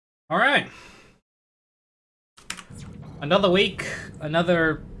Alright. Another week,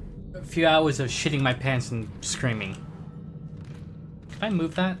 another few hours of shitting my pants and screaming. Can I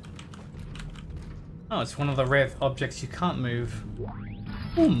move that? Oh, it's one of the rare objects you can't move.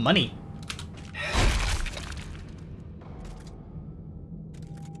 Ooh, money.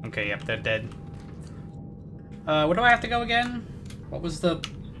 Okay, yep, they're dead. Where do I have to go again? What was the...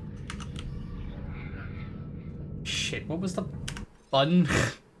 Shit, what was the button?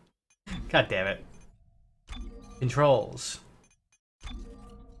 God damn it. Controls.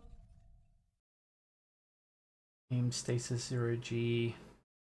 Aim stasis 0G.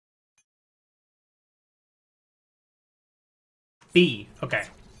 B. Okay.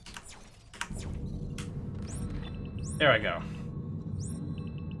 There I go.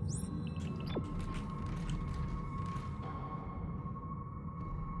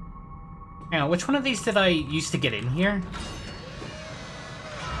 Hang on, which one of these did I used to get in here?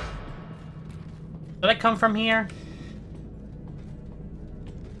 Did I come from here?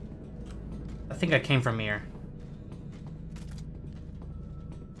 I think I came from here.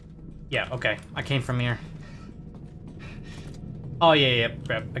 Yeah, okay. I came from here. Oh, yeah,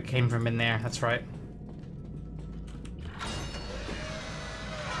 I came from in there. That's right.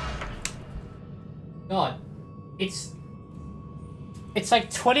 God. It's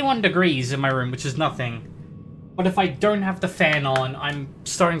like 21 degrees in my room, which is nothing. But if I don't have the fan on, I'm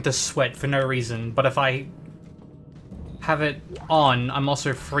starting to sweat for no reason. But if I have it on, I'm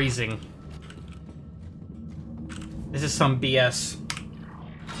also freezing. This is some BS.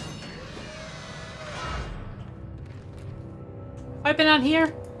 Have I been out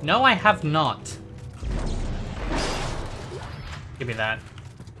here? No, I have not. Give me that.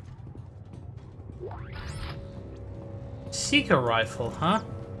 Seeker rifle, huh?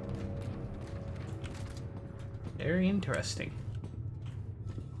 Very interesting.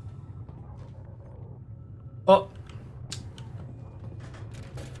 Oh!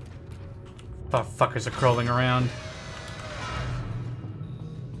 The fuckers are crawling around.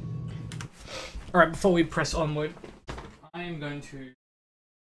 Alright, before we press onward, I am going to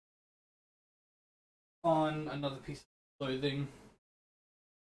on another piece of clothing.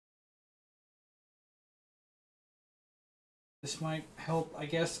 This might help, I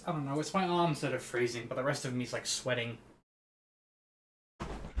guess. I don't know. It's my arms that are freezing, but the rest of me's like sweating.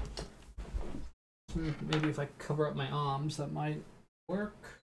 Maybe if I cover up my arms, that might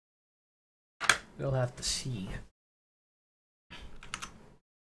work. We'll have to see.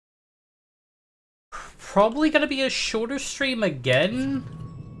 Probably gonna be a shorter stream again.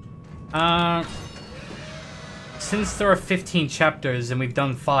 Since there are 15 chapters and we've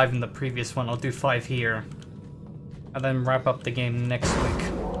done 5 in the previous one, I'll do 5 here. And then wrap up the game next week.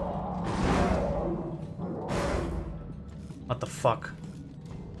 What the fuck?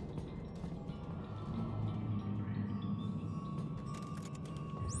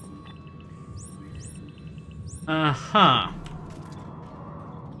 Uh-huh.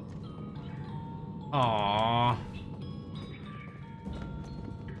 Aww.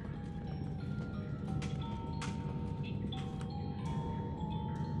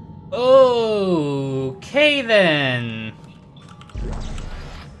 Okay then.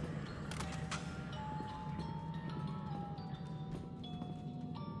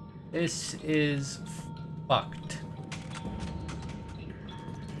 This is fucked.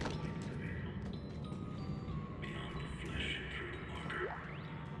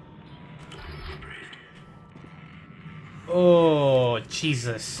 Oh,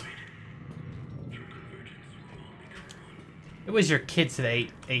 Jesus. It was your kids that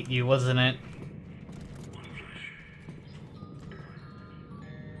ate you, wasn't it?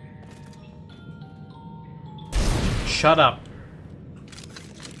 Shut up.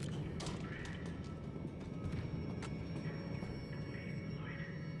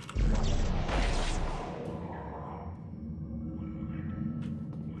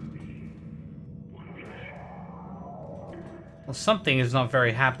 Well, something is not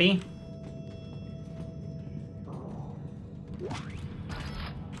very happy.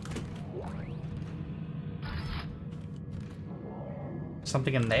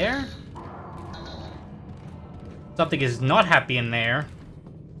 Something in there? Something is not happy in there.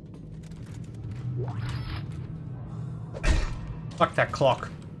 Fuck that clock.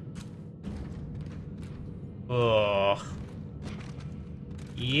 Ugh.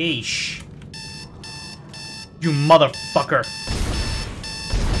 Yeesh. You motherfucker.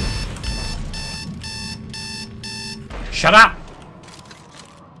 Shut up!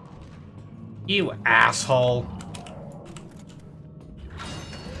 You asshole.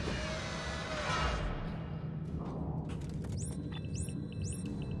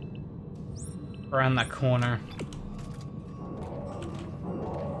 Around that corner.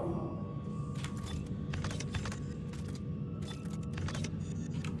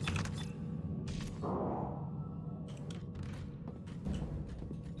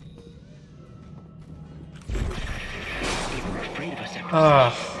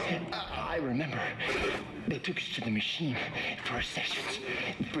 I remember. They took us to the machine for our sessions,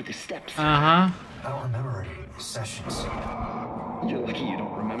 for the steps. Uh-huh. I don't remember any sessions. You're lucky you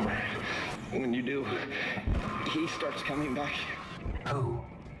don't remember. When you do, he starts coming back. Who?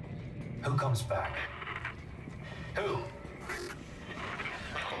 Who comes back? Who?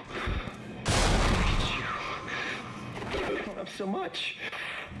 I don't have so much.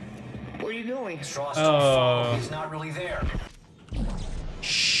 Where are you going? Strauss don't follow. He's not really there.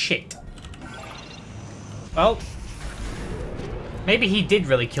 Shit. Well, maybe he did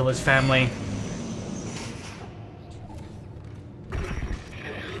really kill his family.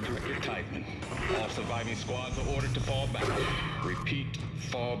 Director Tideman. All surviving squads are ordered to fall back. Repeat,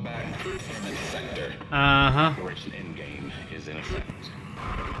 fall back from the sector. Uh-huh. Operation Endgame is in effect.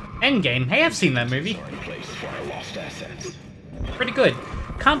 Endgame? Hey, I've seen that movie. Are in place for our lost assets. Pretty good.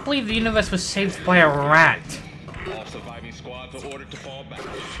 Can't believe the universe was saved by a rat. All surviving squads are ordered to fall back.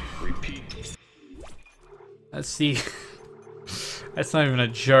 Repeat. That's the... That's not even a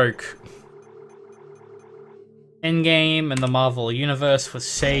joke. Endgame and the Marvel Universe was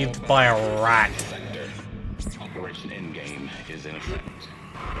saved by a rat. Sector. Operation Endgame is in effect.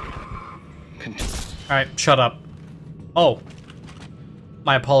 Alright, shut up. Oh.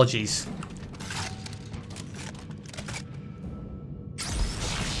 My apologies.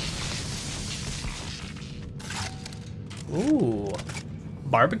 Ooh.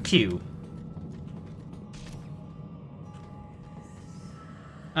 Barbecue.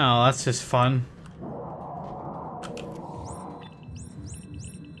 Oh, that's just fun.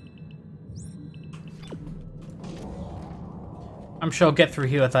 I'm sure I'll get through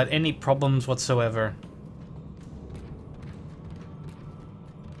here without any problems whatsoever.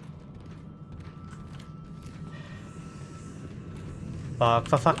 Fuck,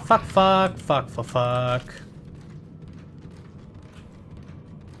 fuck, fuck, fuck, fuck, fuck, fuck, fuck.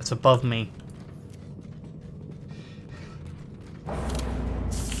 That's above me.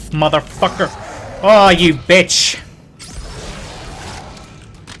 Motherfucker! Oh, you bitch!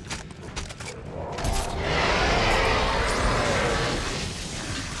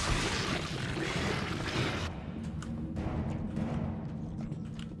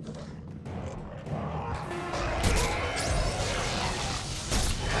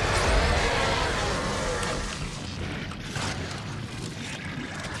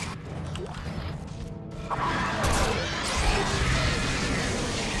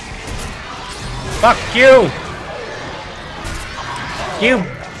 Fuck you! You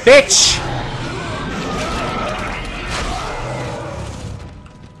bitch!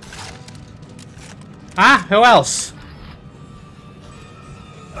 Huh? Who else?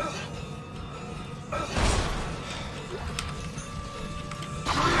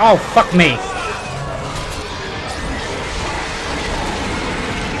 Oh, fuck me.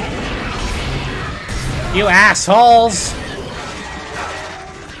 You assholes!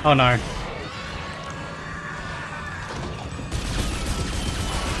 Oh no.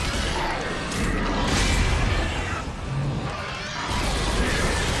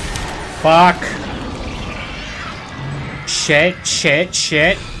 Fuck. Shit, shit,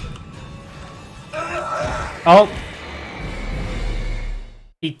 shit. Oh.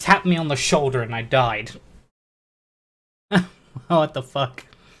 He tapped me on the shoulder and I died. What the fuck?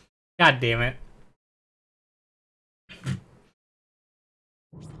 God damn it.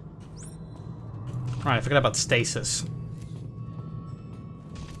 Alright, I forgot about stasis.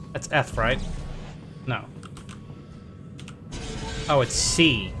 That's F, right? No. Oh, it's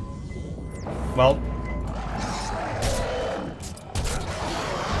C. Well.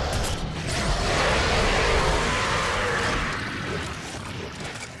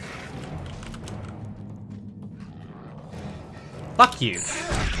 Fuck you.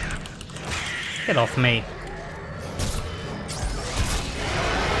 Get off me.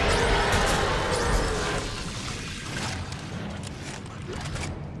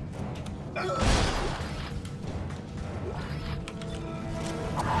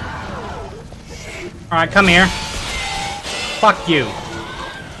 Alright, come here. Fuck you.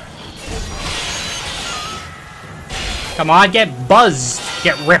 Come on, get buzzed.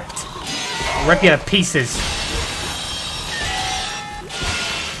 Get ripped. I'll rip you to pieces.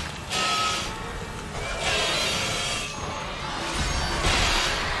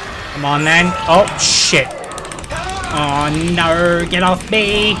 Come on then. Oh, shit. Oh no, get off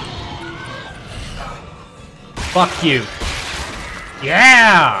me. Fuck you.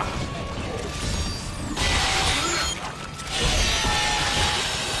 Yeah!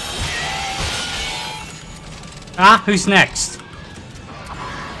 Ah, who's next?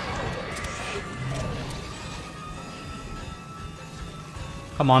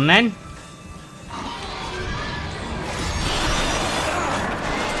 Come on then.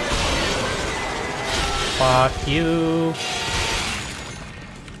 Fuck you.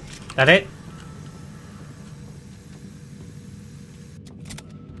 That it?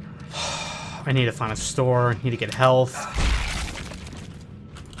 I need to find a store. Need to get health.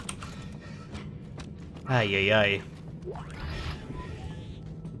 Ay, ay, ay.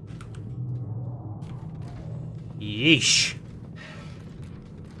 Yeesh.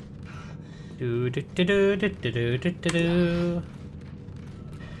 Do do do do do do do do do.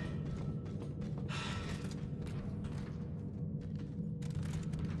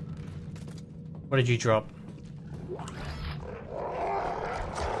 What did you drop?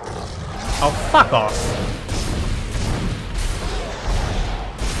 Oh, fuck off.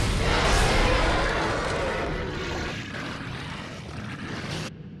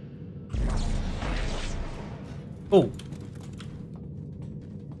 Oh.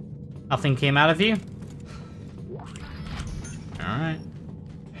 Nothing came out of you? Alright.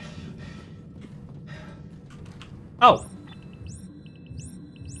 Oh.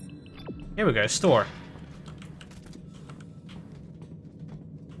 Here we go, store.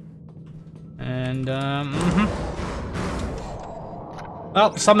 And,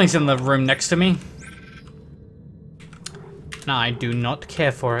 Well, something's in the room next to me. No, I do not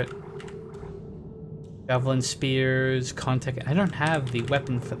care for it. Javelin spears, contact. I don't have the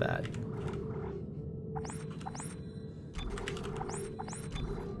weapon for that.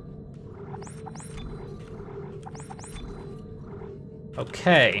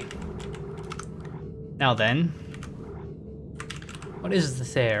 Okay. Now then. What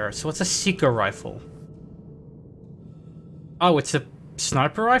is there? So what's a seeker rifle? Oh, it's a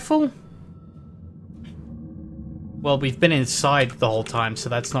sniper rifle? Well, we've been inside the whole time, so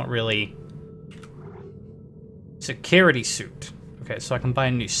that's not really... Security suit. Okay, so I can buy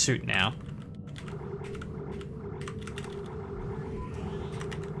a new suit now.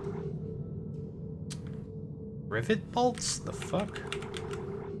 Rivet bolts? The fuck?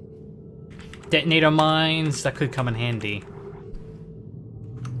 Detonator mines? That could come in handy.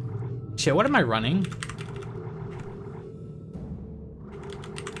 Shit, what am I running?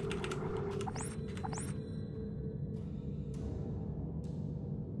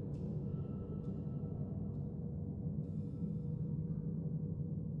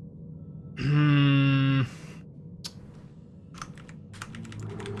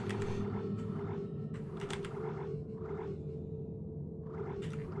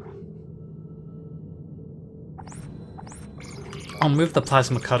 I'll move the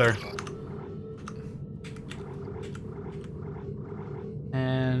plasma cutter.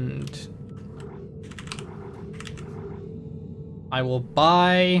 And I will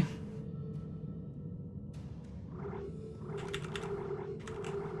buy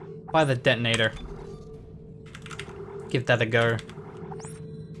the detonator. Give that a go.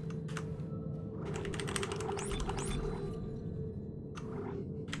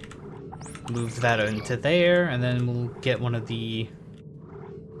 Move that into there, and then we'll get one of the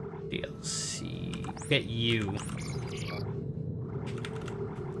DLC. Get you.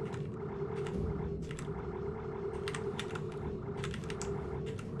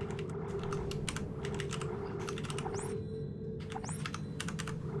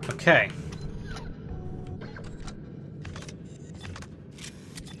 Okay.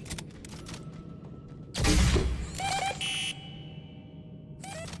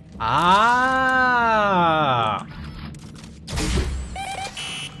 Ah!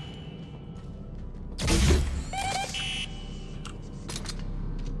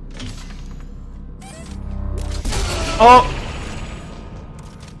 Oh!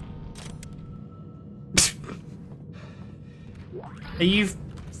 Are you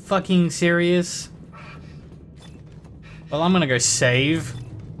fucking serious? Well, I'm gonna go save.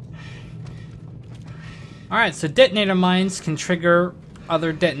 Alright, so detonator mines can trigger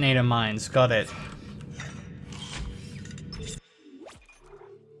other detonator mines. Got it.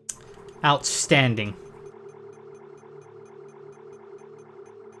 Outstanding.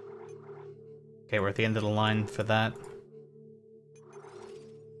 Okay, we're at the end of the line for that.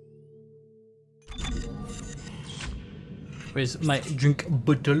 Where's my drink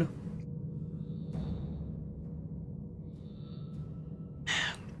bottle?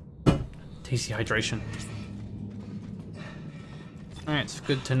 Tasty hydration. Alright, it's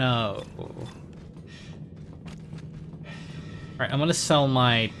good to know. Alright, I'm gonna sell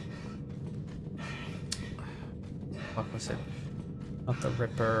my... What was it? Not the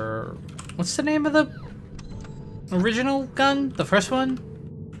Ripper... What's the name of the original gun? The first one?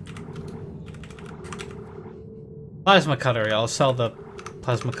 Plasma cutter. Yeah, I'll sell the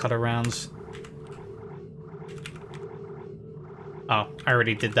plasma cutter rounds. Oh, I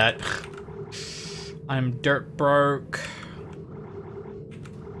already did that. I'm dirt broke.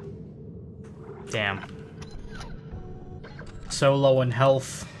 Damn. So low in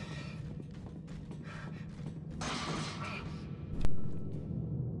health.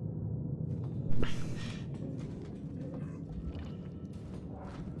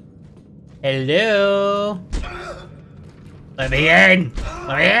 Hello? Let me in!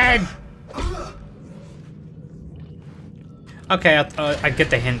 Let me in! Okay, I get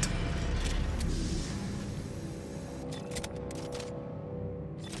the hint.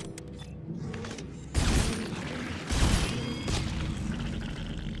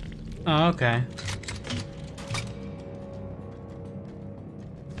 Oh, okay.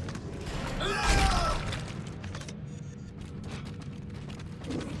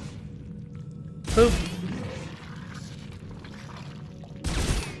 Boop.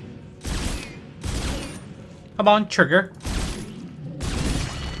 Come on, trigger.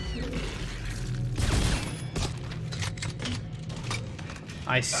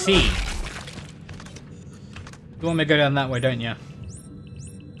 I see. You want me to go down that way, don't you?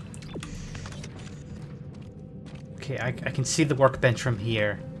 Okay, I can see the workbench from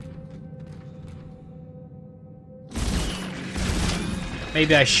here.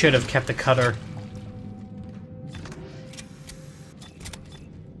 Maybe I should have kept the cutter.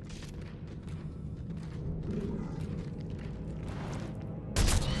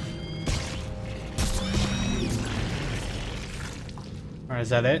 Alright, is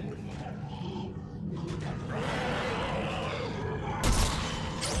that it?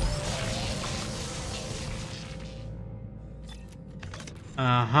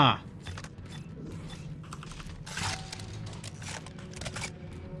 Uh-huh.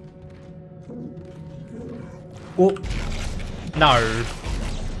 Oh. No.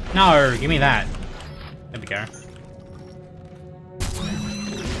 No, give me that. There we go.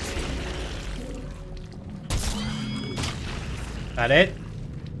 That it?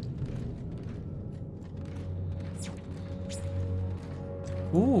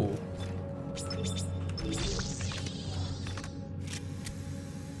 Ooh.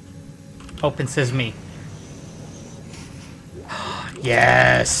 Open sesame.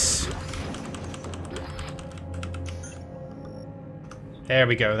 Yes. There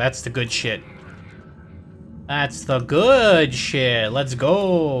we go. That's the good shit. That's the good shit. Let's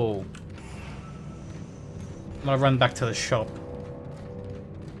go. I'm gonna run back to the shop.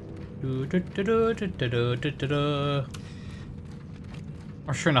 I'm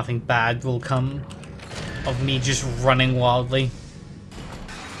sure nothing bad will come of me just running wildly.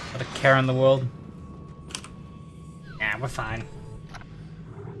 Not a care in the world. Nah, we're fine.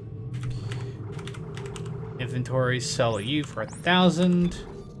 Inventory, sell you for 1,000.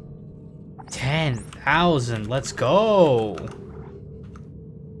 10,000, let's go.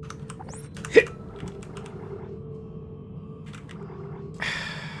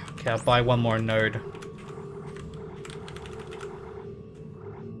 Okay, I'll buy one more node.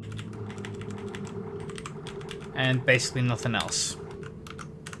 And basically nothing else.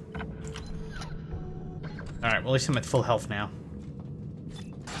 Alright, well at least I'm at full health now.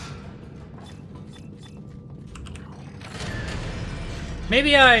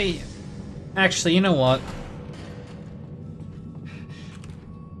 Maybe I... Actually, you know what?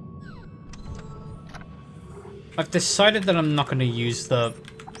 I've decided that I'm not going to use the...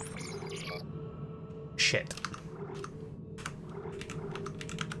 Shit.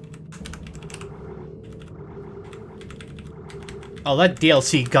 Oh, that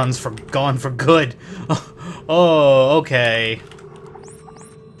DLC gun's gone for good. Oh, okay.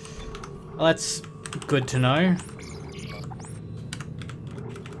 Well, that's good to know.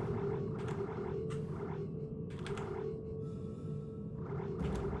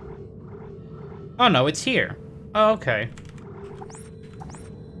 Oh no, it's here. Oh, okay.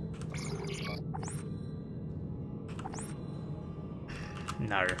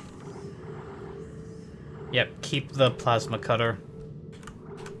 No. Yep, keep the plasma cutter.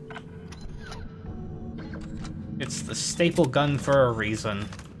 It's the staple gun for a reason.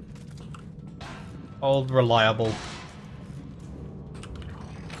 Old reliable.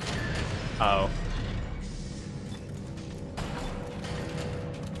 Oh.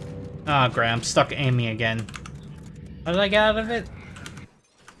 Ah, Graham, stuck aiming again. How did I get out of it?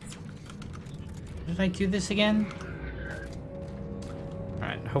 Did I do this again?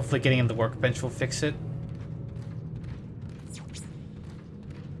 Hopefully getting in the workbench will fix it.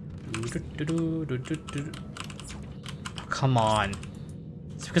 Come on.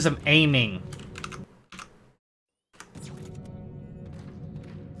 It's because I'm aiming.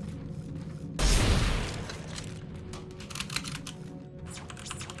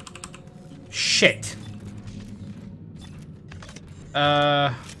 Shit.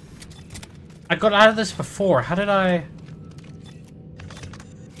 I got out of this before. How did I...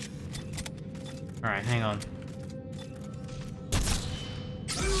 Alright, hang on.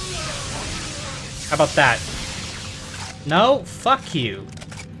 How about that? No? Fuck you.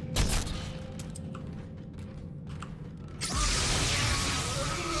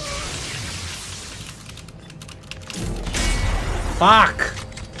 Fuck!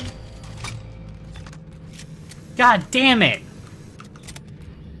 God damn it!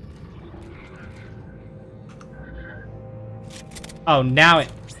 Oh, now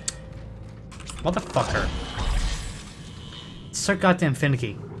it... Motherfucker. It's so goddamn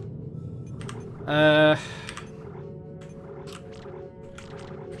finicky.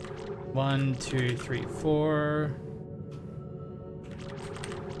 1, 2, 3, 4.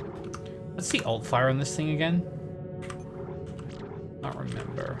 What's the alt fire on this thing again? Not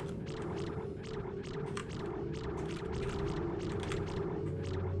remember.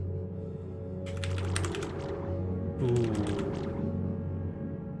 Ooh.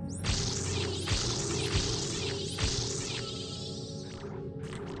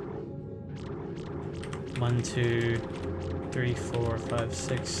 One, 2, 3, 4, 5,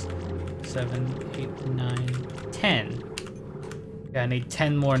 6, 7, 8, 9, 10. Yeah, I need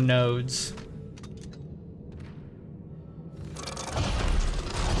 10 more nodes.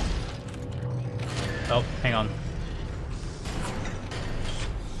 Oh, hang on.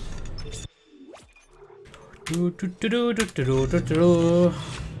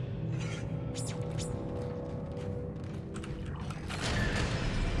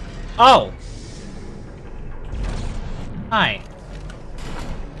 Oh! Hi.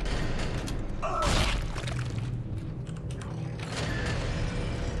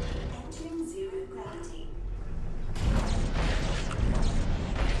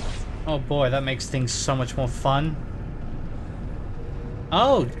 Oh boy, that makes things so much more fun.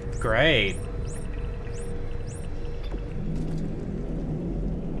 Oh, great.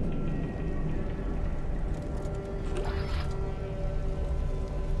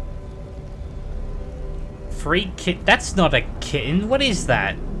 Free kit? That's not a kitten. What is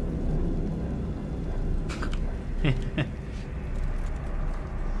that?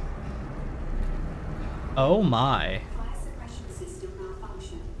 Oh my. Fire suppression system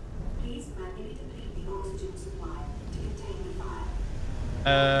malfunction. Please manually deplete the oxygen supply to contain the fire.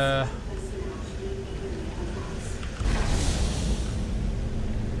 Personnel should leave the area at once.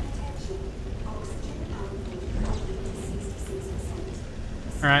 Attention. Oxygen output falling to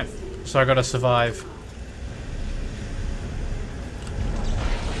 66%. Alright, so I gotta survive.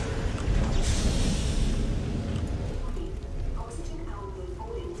 Oxygen output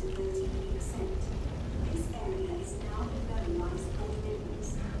falling to 33%. This area is now below life support limits.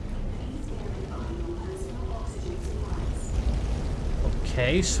 Please verify your personal oxygen supplies.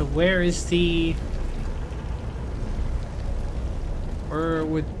 Okay, so where is the...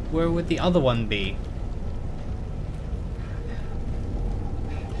 Where would the other one be?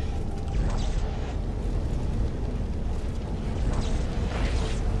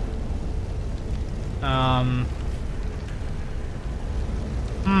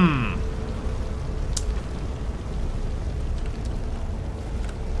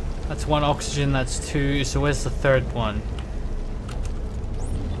 That's one oxygen, that's two, so where's the third one?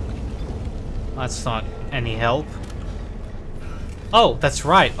 That's not any help. Oh, that's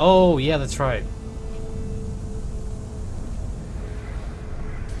right. Oh, yeah, that's right.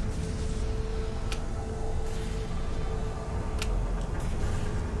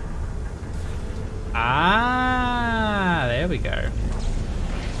 Ah, there we go.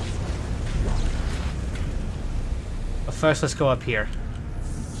 But first, let's go up here.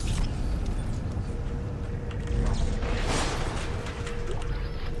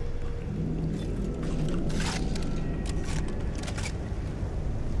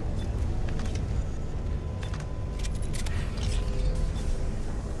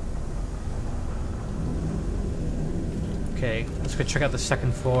 Okay, let's go check out the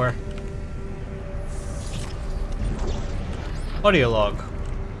second floor. Audio log.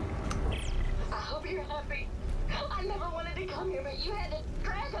 I hope you're happy. I never wanted to come here, but you had to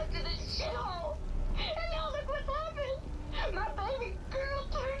drag us to this shithole. And now look what's happened. My baby girl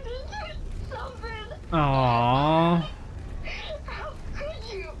turned into something. Aww. How could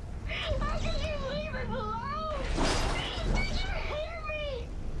you?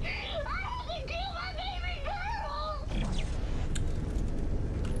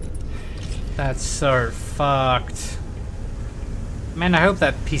 That's so fucked. Man, I hope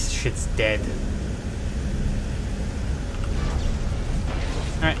that piece of shit's dead.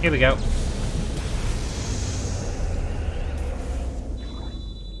 Alright, here we go. Life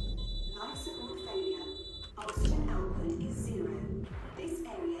support failure. Oxygen output is 0. This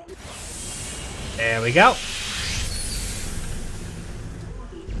area is There we go.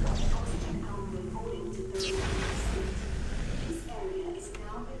 oxygen output falling to 30%. This area is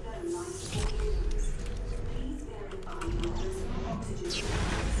now below life support limits. Please verify your personal oxygen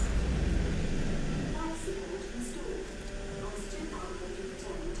levels. Life support restored. Oxygen output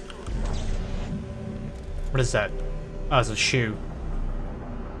returned to normal. What is that? Oh, it's a shoe.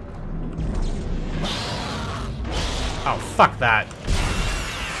 Oh, fuck that.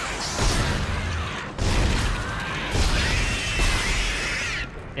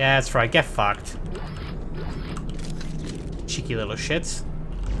 Yeah, that's right. Get fucked. Cheeky little shits.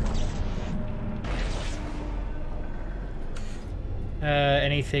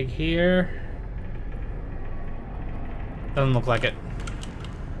 Anything here? Doesn't look like it.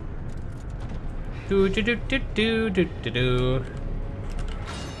 Do do do do do do do do.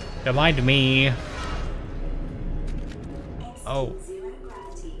 Don't mind me. Oh. Zero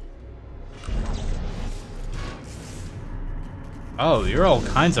gravity. Oh, you're all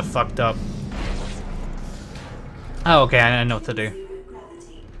kinds of fucked up. Oh, okay, I know what to do. Zero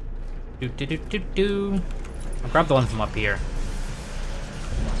gravity. Do do do do do. I'll grab the one from up here.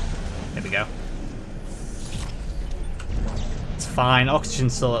 There we go. It's fine.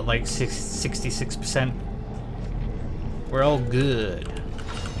 Oxygen's still at like 66%. We're all good.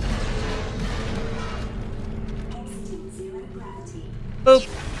 Exiting zero gravity. Boop.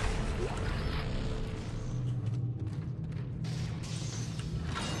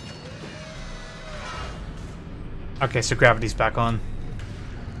 Okay, so gravity's back on.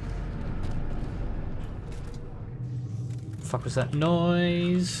 Fuck was that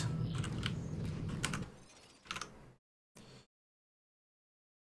noise?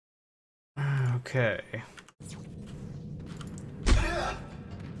 Okay.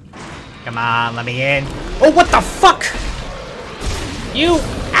 Come on, let me in. Oh, what the fuck? You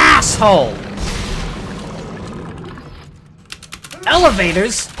asshole!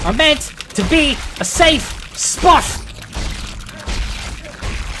 Elevators are meant to be a safe spot!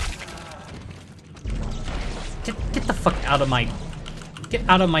 Get the fuck out of my... Get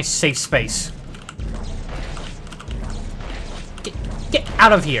out of my safe space. Get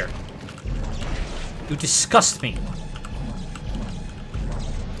out of here. You disgust me.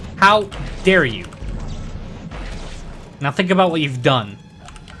 How dare you? Now think about what you've done.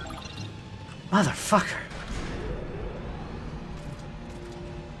 Motherfucker.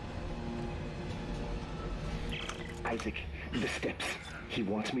 Isaac, the steps. He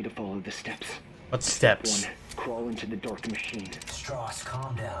wants me to follow the steps. What steps? 1. Crawl into the dark machine. Strauss,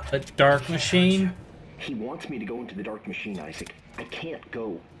 calm down. The dark machine? He wants me to go into the dark machine, Isaac. I can't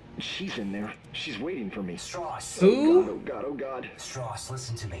go. She's in there. She's waiting for me. Strauss. Who? Oh God, oh God. Strauss,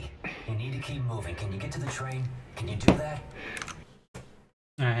 listen to me. You need to keep moving. Can you get to the train? Can you do that?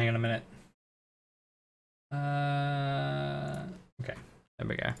 Alright, hang on a minute. Okay. There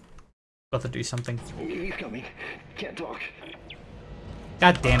we go. About to do something. He's coming. Can't talk.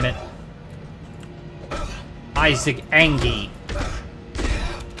 God damn it. Isaac Angie.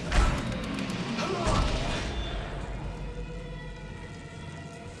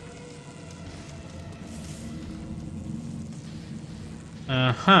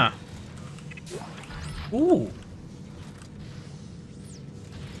 Uh-huh. Ooh.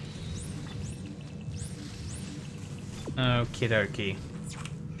 Okie dokie.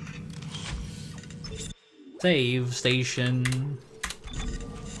 Save station.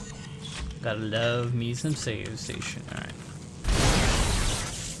 Gotta love me some save station. Alright.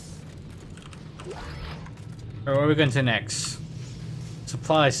 Where are we going to next?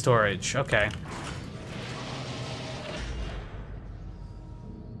 Supply storage. Okay.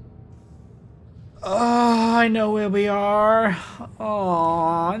 Oh, I know where we are.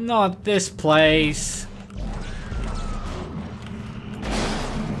 Oh, not this place.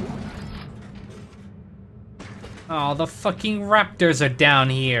 Oh, the fucking raptors are down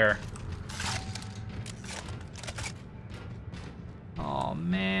here. Oh,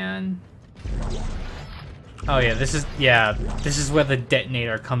 man. Oh, yeah, this is where the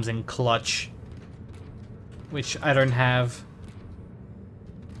detonator comes in clutch. Which I don't have.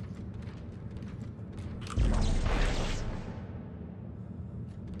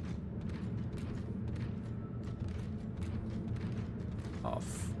 Oh,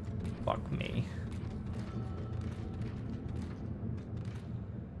 fuck me.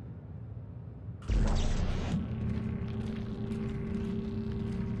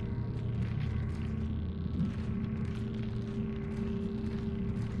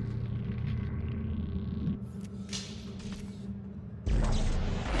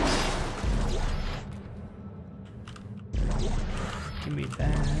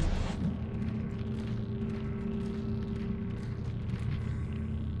 that.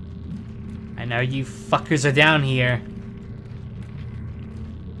 I know you fuckers are down here.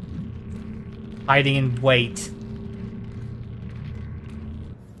 Hiding in wait.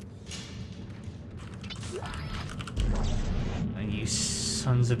 And you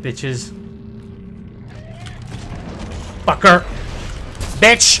sons of bitches. Fucker!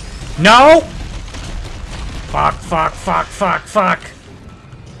 Bitch! No! Fuck, fuck, fuck, fuck, fuck!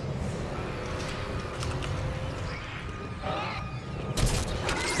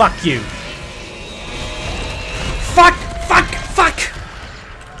 Fuck you! Fuck! Fuck! Fuck!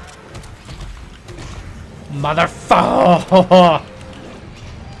 Motherfucker!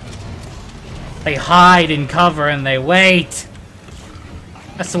 They hide and cover and they wait!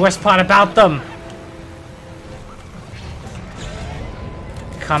 That's the worst part about them!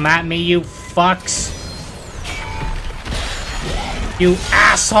 Come at me, you fucks! You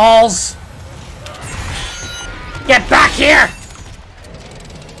assholes! Get back here!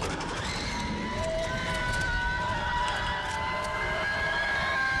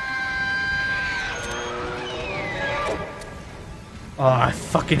 Oh, I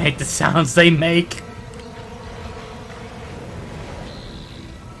fucking hate the sounds they make.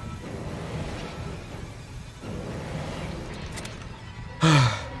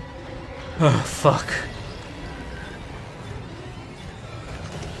 Oh, fuck.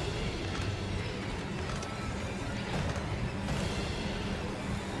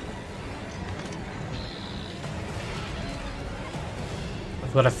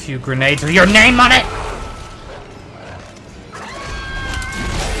 I've got a few grenades with your name on it!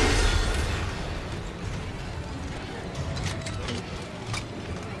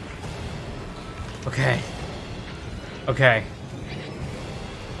 Okay. Okay.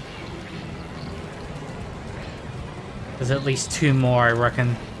 There's at least 2 more, I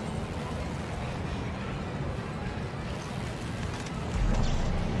reckon.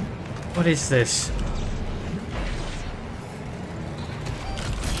 What is this?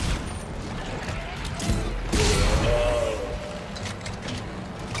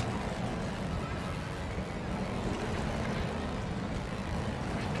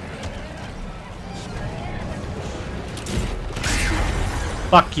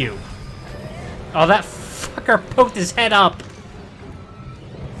 Fuck you. Oh, that fucker poked his head up.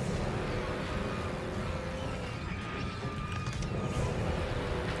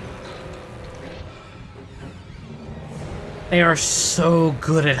 They are so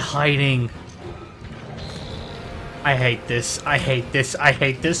good at hiding. I hate this. I hate this. I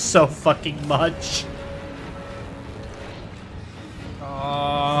hate this so fucking much.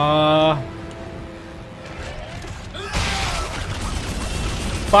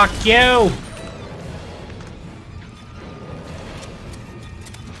 Fuck you!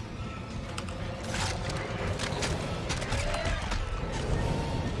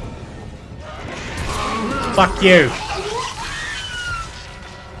 Fuck you!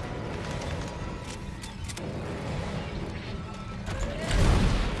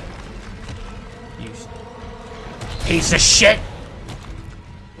 You piece of shit!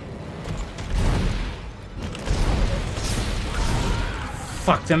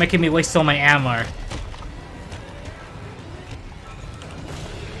 Fuck, they're making me waste all my ammo.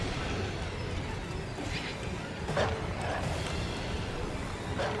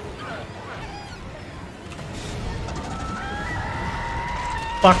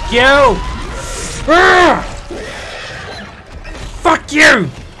 Fuck you! Arrgh! Fuck you!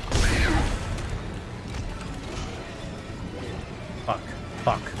 Fuck,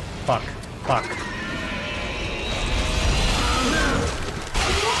 fuck, fuck, fuck.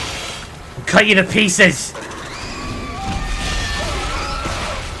 Cut you to pieces!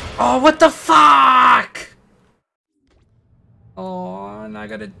 Oh, what the fuck? Oh, and I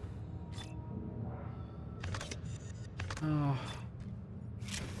gotta... Oh.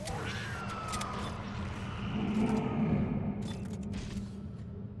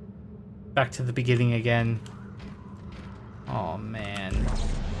 Back to the beginning again. Oh, man.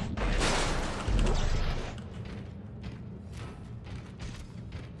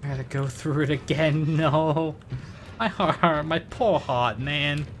 I gotta go through it again. No. My heart, my poor heart,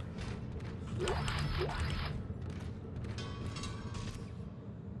 man.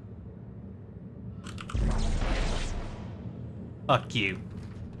 Fuck you.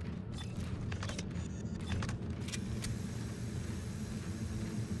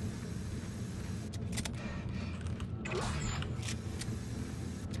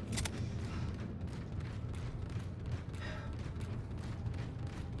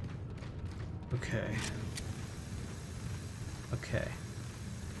 Okay. Okay.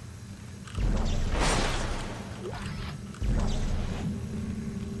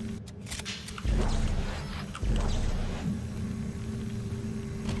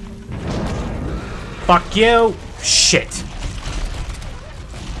 Fuck you! Shit!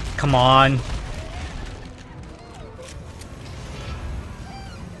 Come on.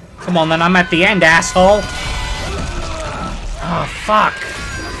 Come on then, I'm at the end, asshole! Oh, fuck.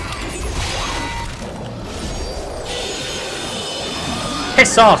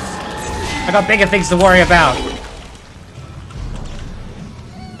 Piss off! I got bigger things to worry about.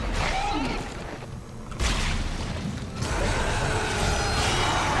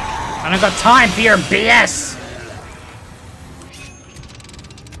 I don't got time for your BS!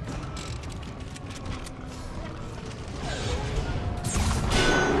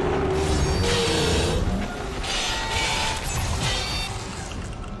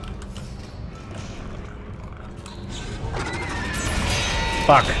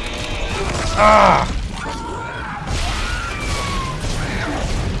 Fuck. Ah!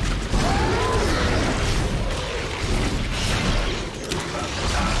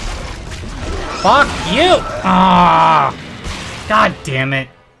 Fuck you! Ah! God damn it.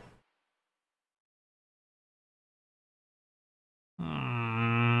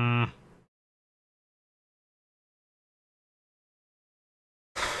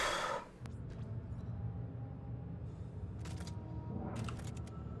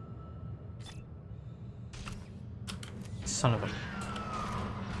 Son of a...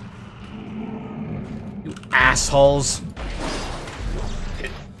 You assholes.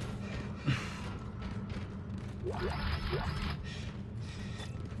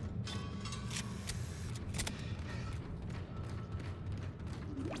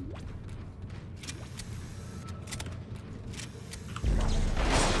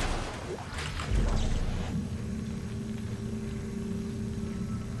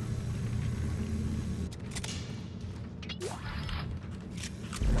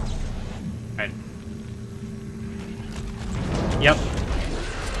 Right. Yep.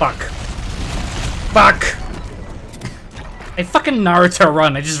 Fuck. Fuck! A fucking Naruto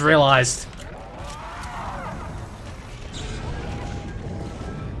run, I just realized.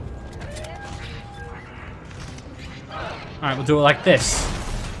 Alright, we'll do it like this.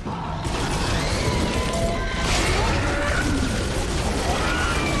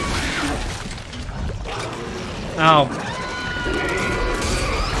 Oh.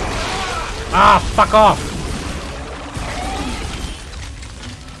 Ah, fuck off!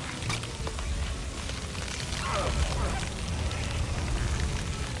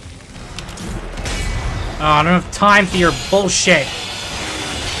 Oh, I don't have time for your bullshit.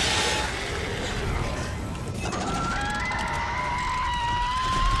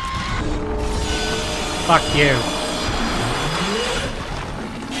 Fuck you.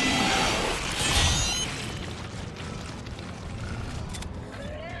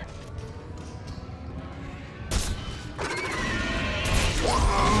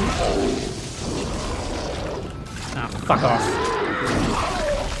 Oh, fuck off.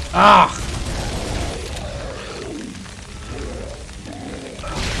 Ah!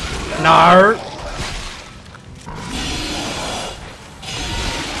 No!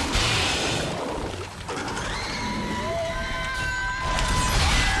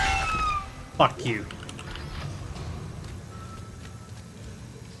 Fuck you.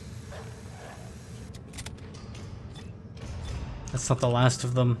 That's not the last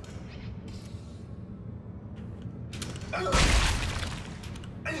of them.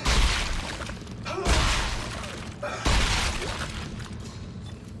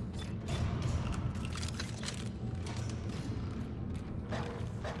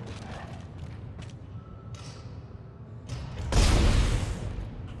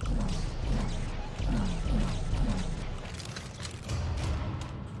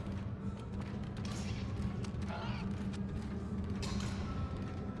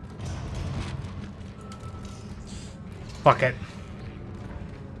 Fuck it.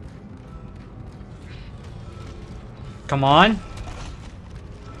 Come on.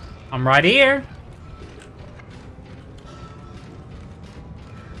 I'm right here.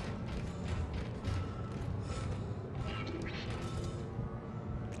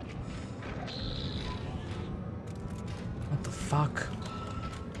 What the fuck?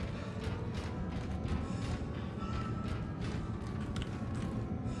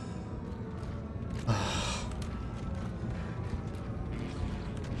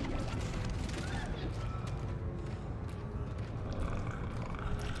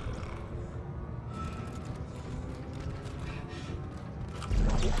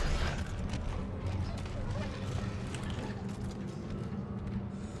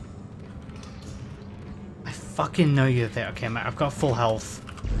 fucking know you're there. Okay, I've got full health.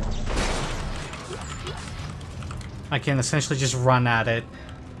 I can essentially just run at it.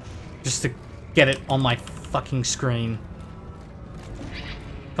 Just to get it on my fucking screen.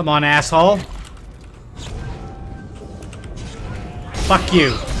 Come on, asshole. Fuck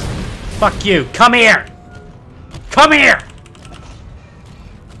you. Fuck you. Come here. Come here.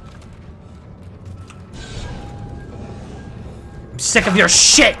 I'm sick of your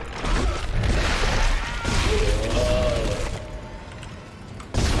shit.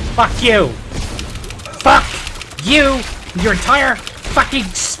 Fuck you. Fuck you. Your entire fucking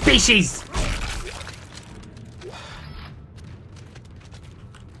species.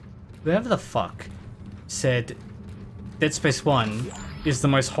 Whoever the fuck said Dead Space 1 is the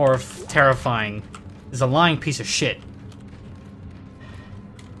most terrifying is a lying piece of shit.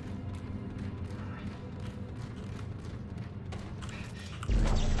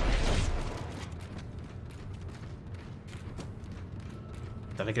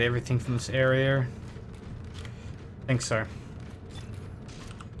 Did I get everything from this area? I think so.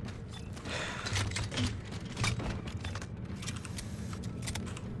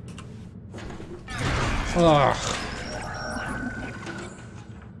 Ugh.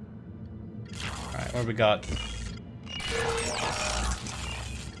 Alright, what do we got?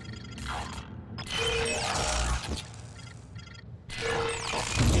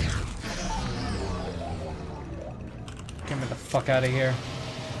 Get me the fuck out of here.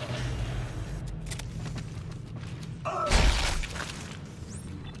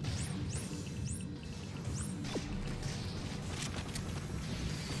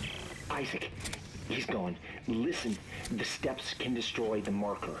 Isaac, he's gone. Listen, the steps can destroy the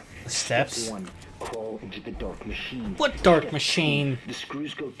marker. The steps? Step 1, crawl into the dark machine. What dark Step machine? 2, the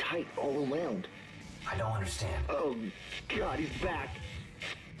screws go tight all around. I don't understand. Oh, God, he's back.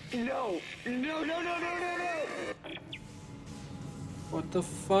 No! No, no, no, no, no, no! What the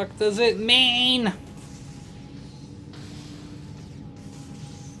fuck does it mean?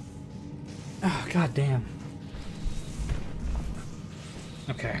 Oh, god damn.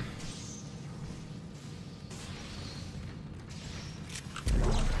 Okay.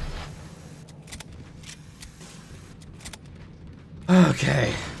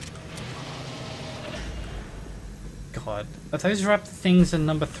 Okay. God. Are those wrapped things in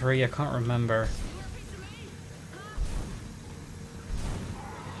number 3? I can't remember.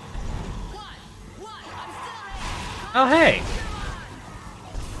 Oh, hey!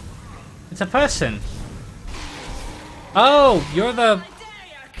 It's a person. Oh, you're the...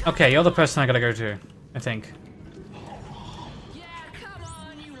 Okay, you're the person I gotta go to, I think. Yeah, come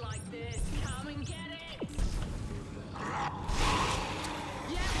on, you like this. Come and get it.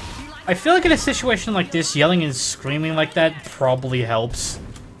 Yeah, you like I feel like in a situation like this, yelling and screaming like that probably helps.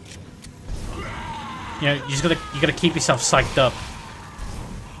 You know, you gotta keep yourself psyched up.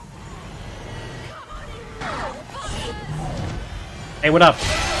 Hey, what up?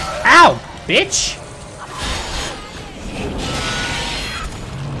 Ow, bitch!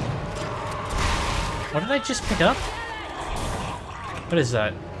 What did I just pick up? What is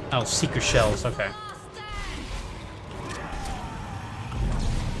that? Oh, seeker shells, okay.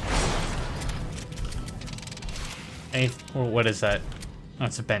 What is that? Oh,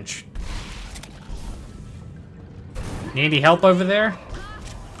 it's a bench. Need any help over there?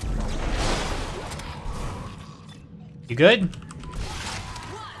 You good?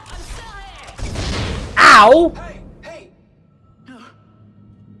 Ow! Hey! Hey!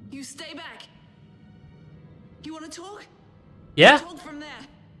 You stay back. You want to talk? Yeah? Talk from there.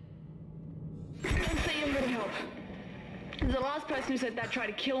 Don't say you're gonna help. The last person who said that tried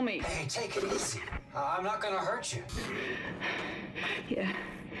to kill me. Hey, take it easy. I'm not gonna hurt you. Yeah,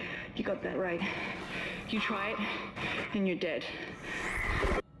 you got that right. You try it, and you're dead.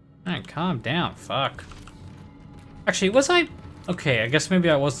 Alright, calm down, fuck. Actually, was I... Okay, I guess maybe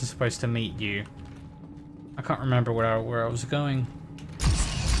I wasn't supposed to meet you. I can't remember where I was going.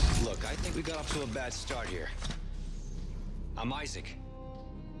 Look, I think we got off to a bad start here. I'm Isaac.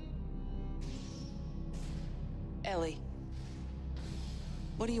 Ellie.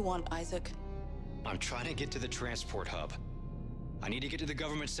 What do you want, Isaac? I'm trying to get to the transport hub. I need to get to the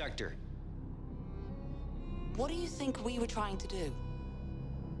government sector. What do you think we were trying to do?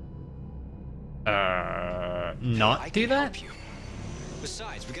 Not I do can that? help you.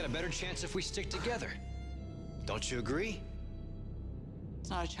 Besides, we got a better chance if we stick together. Don't you agree?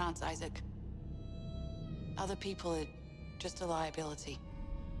 It's not a chance, Isaac. Other people are just a liability.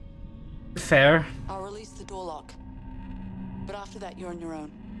 Fair. I'll release the door lock. But after that, you're on your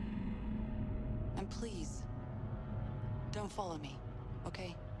own. And please, don't follow me,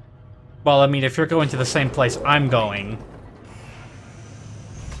 okay? Well, I mean, if you're going to the same place I'm going,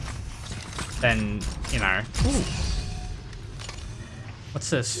 then, you know. Ooh. What's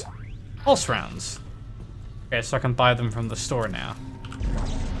this? Pulse rounds. Okay, so I can buy them from the store now.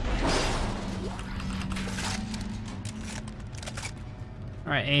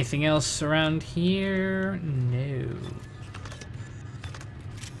 Alright, anything else around here? No.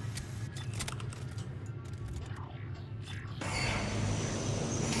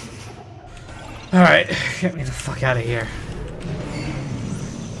 Alright, get me the fuck out of here.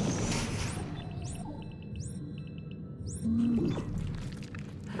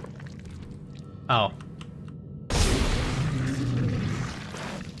 Oh.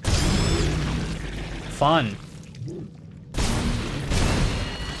 Fun.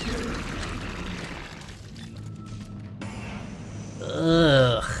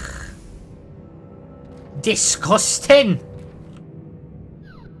 Ugh. Disgusting.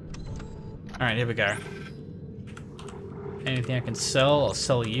 Alright, here we go. Anything I can sell, I'll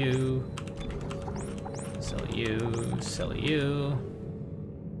sell you. Sell you, sell you.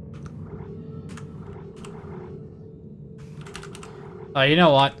 Oh, you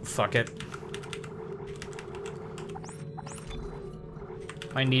know what? Fuck it.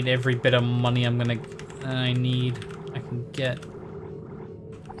 I need every bit of money I can get.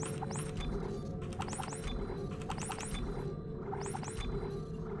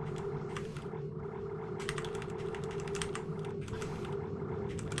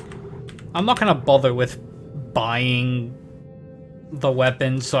 I'm not gonna bother with buying the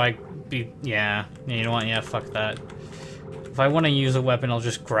weapon, so yeah, you know what, yeah, fuck that. If I want to use a weapon, I'll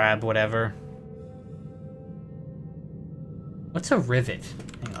just grab whatever. What's a rivet?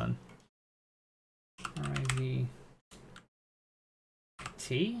 Hang on. R-I-V-T?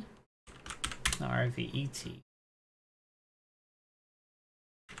 No, R-I-V-E-T.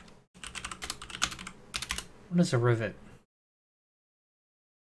 What is a rivet?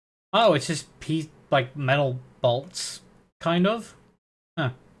 Oh, it's just like metal bolts, kind of?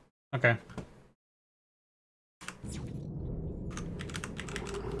 Huh. Okay.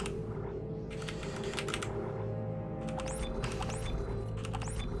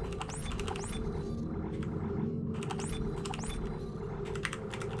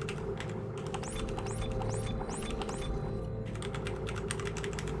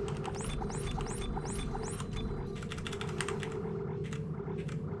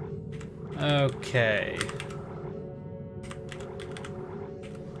 Okay.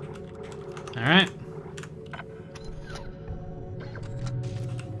 All right.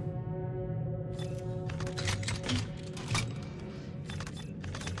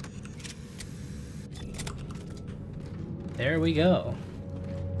 There we go.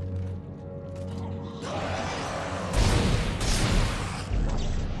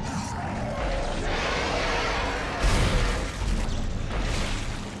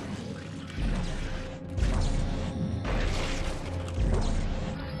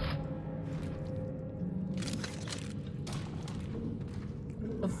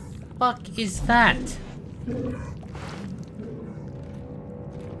 Fuck is that?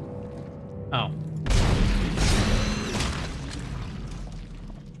 Oh.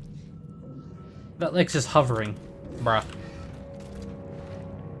 That leg's just hovering, bruh.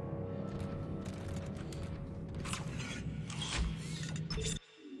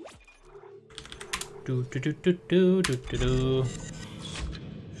 Do do do do do do do do.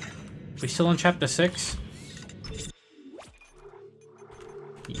 We still on chapter 6?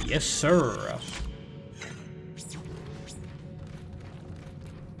 Yes, sir.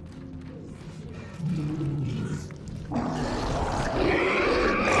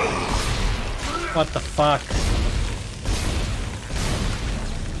 What the fuck?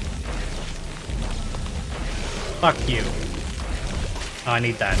 Fuck you. Oh, I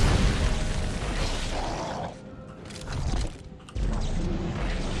need that.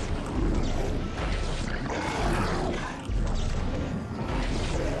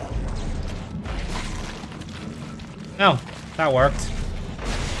 Oh, that worked.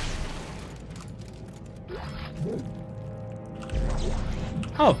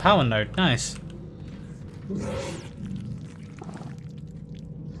 Oh, power node, nice.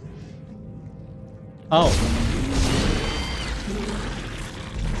 Oh.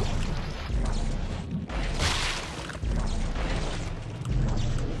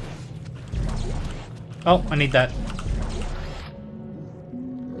 Oh, I need that.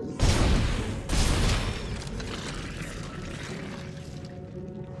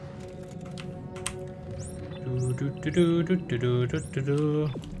 Do.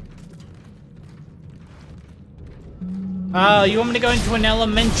 Oh, you want me to go into an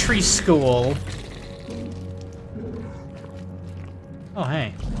elementary school? Oh,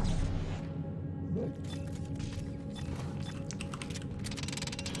 hey.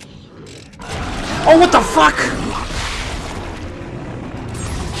 Oh, what the fuck?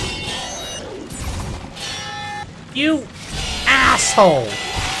 You asshole!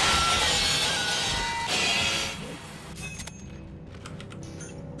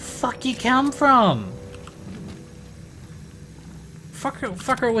 Fuck you come from?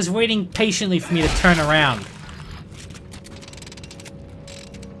 Fucker was waiting patiently for me to turn around.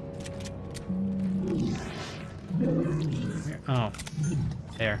 Oh.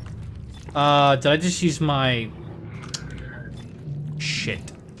 There. Did I just use my...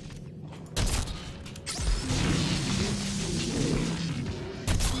 Shit.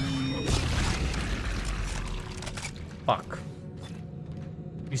 Fuck.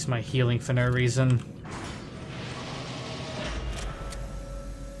 Use my healing for no reason.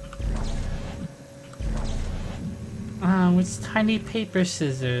 Oh, it's tiny paper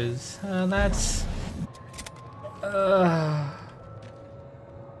scissors. That's...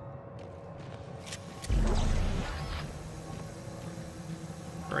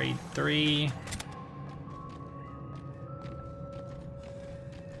 Grade 3.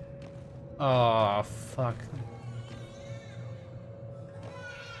 Oh, fuck.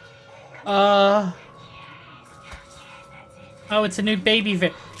 Oh, it's a new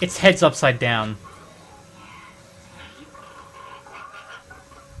baby its head's upside down.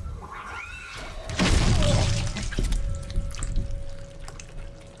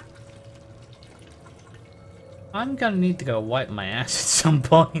 I'm gonna need to go wipe my ass at some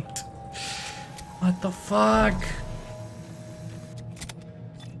point. What the fuck?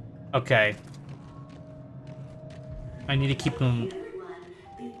 Okay. I need to keep them...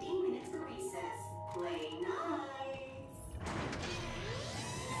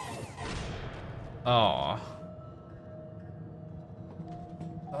 Oh.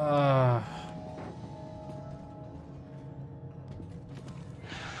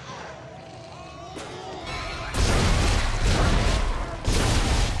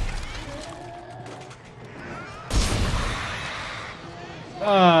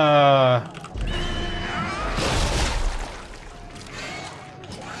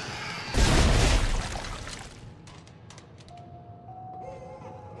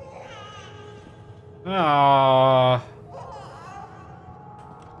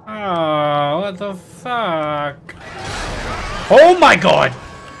 What the fuck? Oh my god!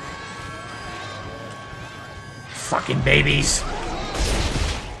 Fucking babies.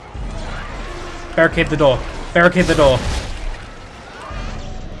 Barricade the door. Barricade the door.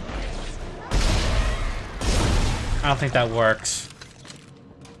 I don't think that works.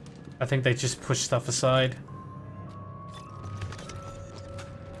 I think they just push stuff aside.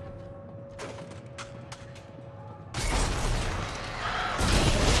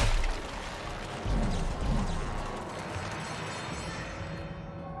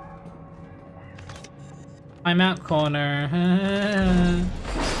 Timeout corner.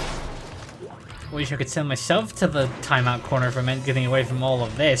 Wish I could send myself to the timeout corner if I meant getting away from all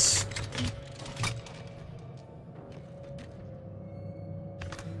of this.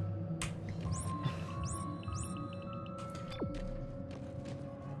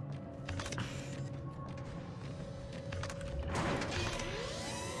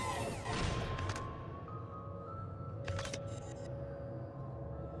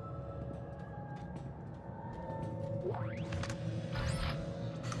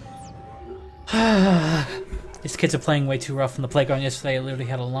 These kids are playing way too rough on the playground yesterday. I literally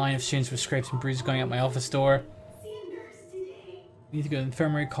had a line of students with scrapes and bruises going out my office door. We need to go to the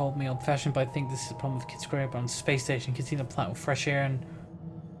infirmary. Called me old-fashioned, but I think this is a problem with kids growing up on space station. Kids need a plant with fresh air and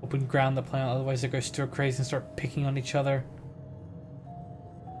open ground the planet, otherwise they go stir crazy and start picking on each other.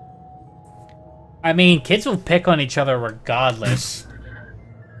 I mean, kids will pick on each other regardless.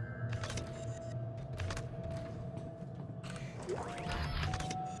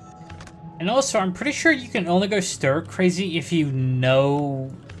 And also, I'm pretty sure you can only go stir crazy if you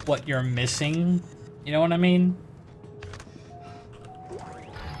know what you're missing. You know what I mean?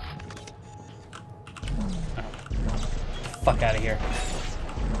 Oh. Fuck out of here.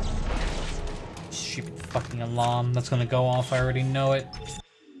 Stupid fucking alarm that's gonna go off. I already know it.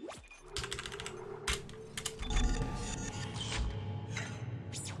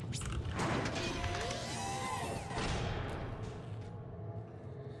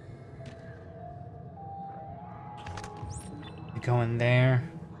 Go in there.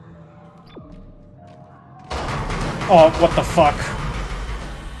 Oh, what the fuck?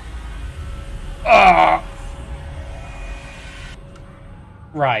 Ah!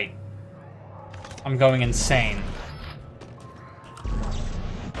 Right. I'm going insane.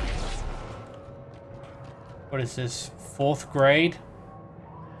 What is this? 4th grade?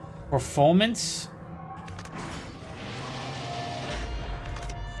 Performance?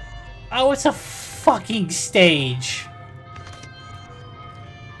 Oh, it's a fucking stage.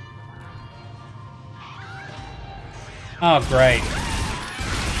 Oh, great.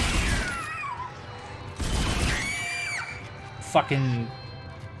 Fucking...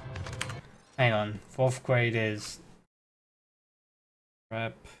 Hang on. 4th grade is...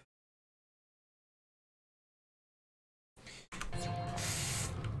 Rep...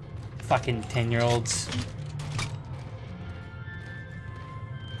 Fucking 10-year-olds.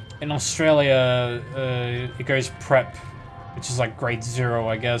 In Australia, it goes prep, which is like grade 0,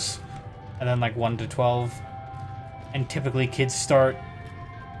 I guess. And then like 1 to 12. And typically kids start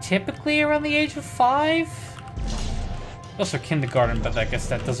typically around the age of 5. Also kindergarten, but I guess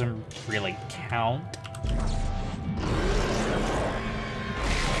that doesn't really count.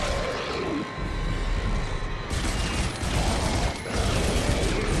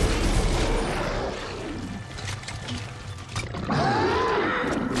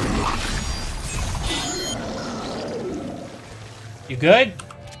 You good?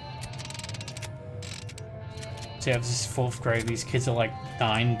 So yeah, this is 4th grade. These kids are like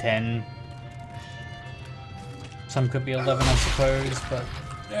 9, 10. Some could be 11, I suppose, but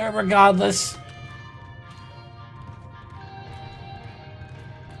regardless.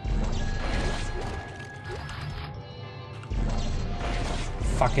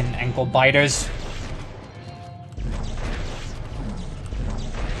 Fucking ankle biters.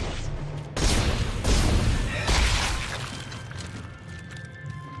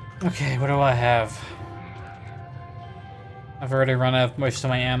 Okay, what do I have? I've already run out of most of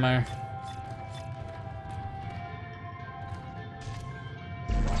my ammo.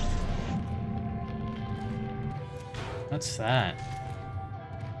 What's that?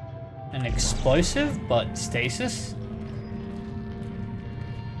 An explosive, but stasis?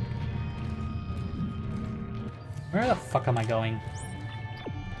 Where the fuck am I going?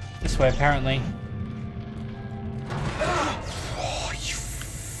 This way, apparently. Oh, you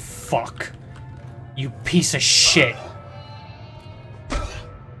fuck. You piece of shit.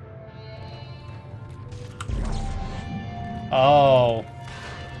 Oh.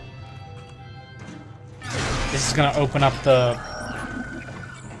 This is gonna open up the...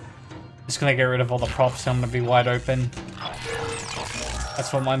 It's gonna get rid of all the props, so I'm gonna be wide open.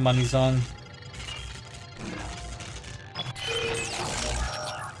 That's what my money's on.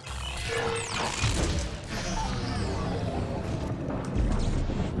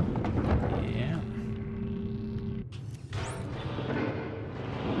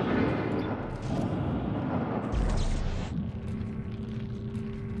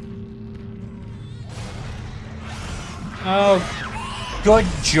 Oh, good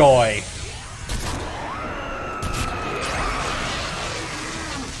joy.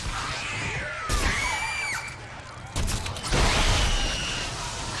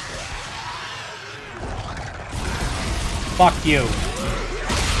 Fuck you.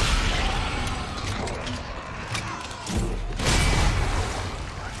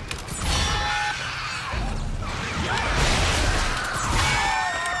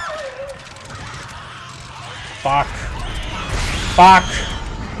 Fuck. Fuck!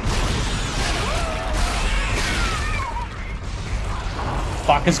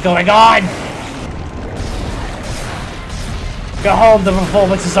 Fuck is going on? Go home, the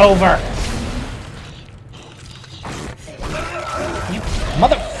performance is over! You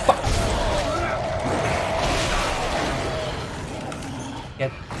motherfucker!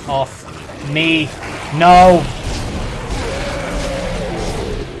 Get off me! No!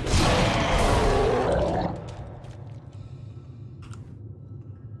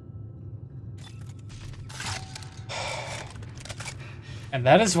 And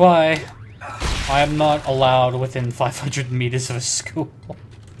that is why I am not allowed within 500 meters of a school.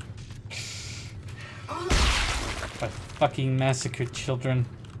 I fucking massacred children.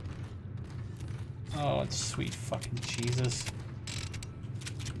 Oh, sweet fucking Jesus.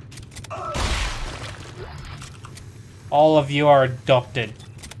 All of you are adopted.